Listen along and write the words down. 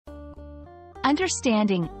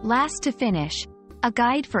Understanding, last to finish, a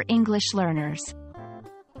guide for English learners.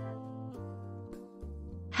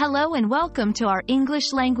 Hello and welcome to our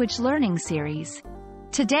English language learning series.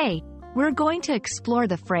 Today, we're going to explore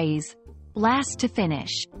the phrase, last to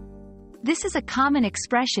finish. This is a common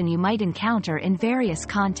expression you might encounter in various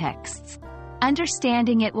contexts.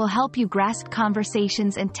 Understanding it will help you grasp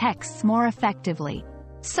conversations and texts more effectively.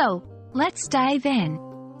 So, let's dive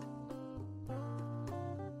in.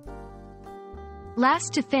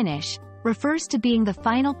 Last to finish refers to being the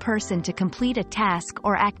final person to complete a task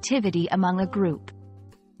or activity among a group.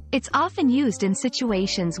 It's often used in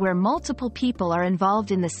situations where multiple people are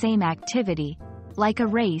involved in the same activity, like a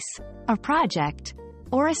race, a project,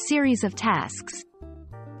 or a series of tasks.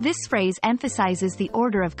 This phrase emphasizes the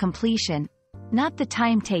order of completion, not the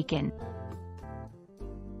time taken.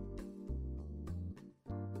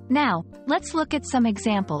 Now, let's look at some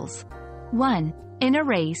examples. 1. In a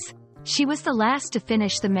race, she was the last to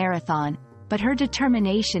finish the marathon, but her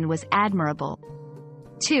determination was admirable.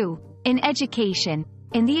 2. In education,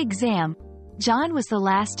 in the exam, John was the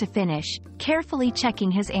last to finish, carefully checking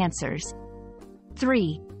his answers.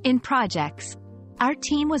 3. In projects, our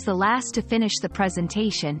team was the last to finish the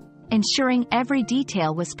presentation, ensuring every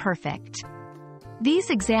detail was perfect. These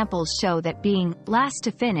examples show that being last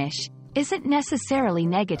to finish isn't necessarily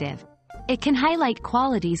negative. It can highlight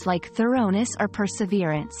qualities like thoroughness or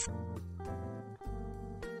perseverance.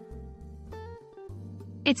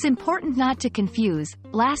 It's important not to confuse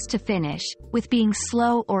last to finish with being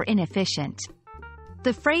slow or inefficient.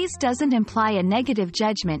 The phrase doesn't imply a negative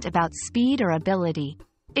judgment about speed or ability.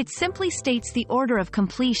 It simply states the order of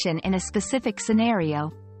completion in a specific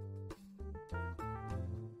scenario.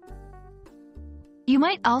 You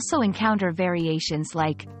might also encounter variations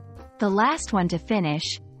like the last one to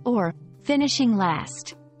finish or finishing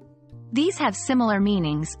last. These have similar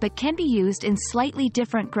meanings but can be used in slightly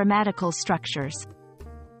different grammatical structures.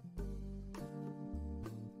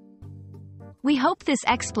 We hope this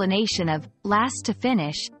explanation of last to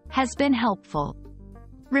finish has been helpful.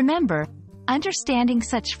 Remember, understanding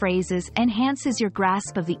such phrases enhances your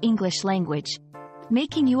grasp of the English language,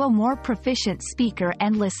 making you a more proficient speaker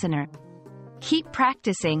and listener. Keep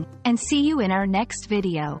practicing, and see you in our next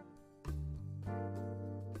video.